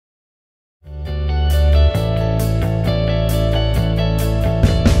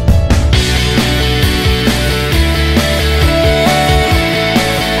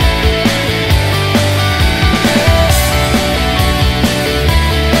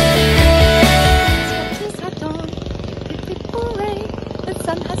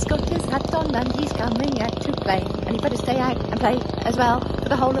play as well for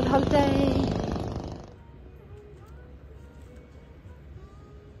the whole of the holiday.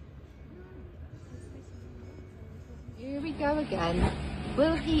 Here we go again.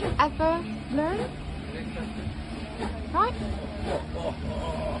 Will he ever learn? Right?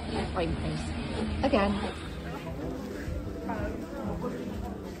 Brain face. Again.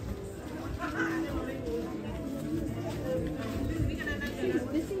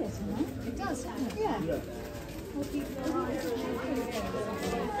 It does, doesn't it? Yeah.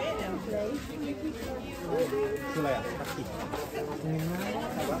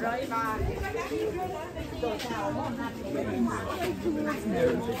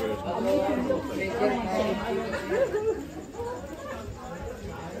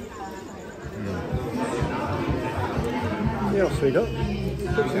 Yeah, sweet up.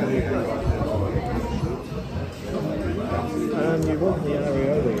 And you want the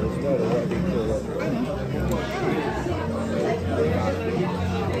areola as well, what do you call it?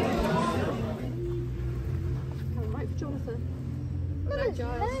 Coming right for Jonathan. Hello,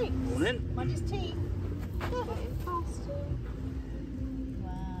 Giles. Hey. Morning. Mind his tea. Yeah, fast.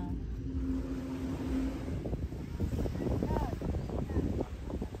 Wow.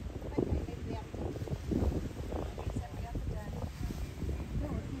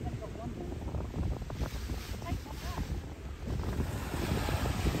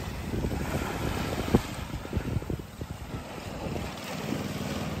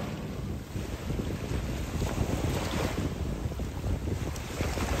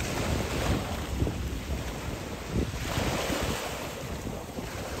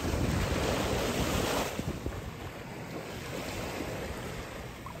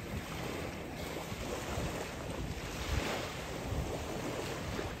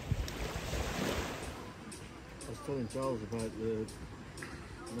 I was telling Charles about the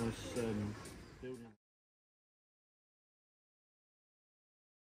nice building.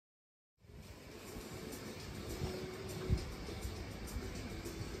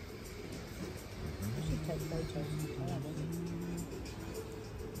 Take photos.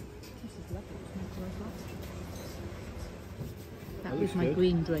 This is lovely. That was my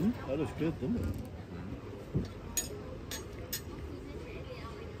green drink. That looks good, doesn't it?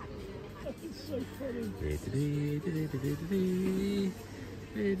 It's so funny.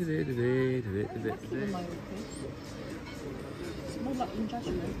 It's more like in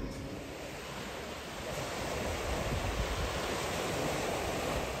judgment.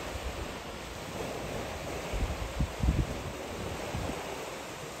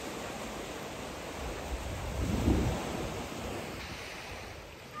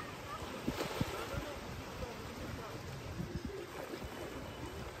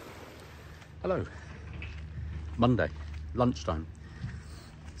 Hello. Monday, lunchtime.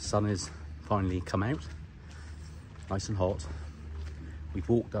 Sun has finally come out, nice and hot. We've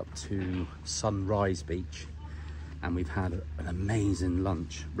walked up to Sunrise Beach and we've had an amazing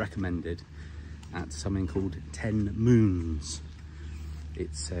lunch recommended at something called 10 Moons.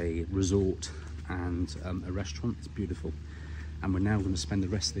 It's a resort and a restaurant. It's beautiful. And we're now going to spend the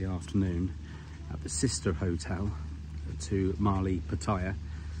rest of the afternoon at the sister hotel to Mali Pattaya.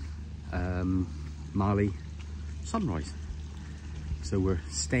 Mali Sunrise. So we're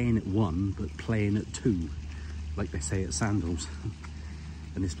staying at 1 but playing at 2, like they say at Sandals.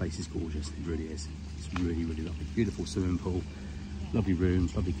 And this place is gorgeous, it really is. It's really, really lovely. Beautiful swimming pool, lovely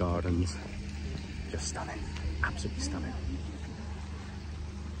rooms, lovely gardens. Just stunning, absolutely stunning.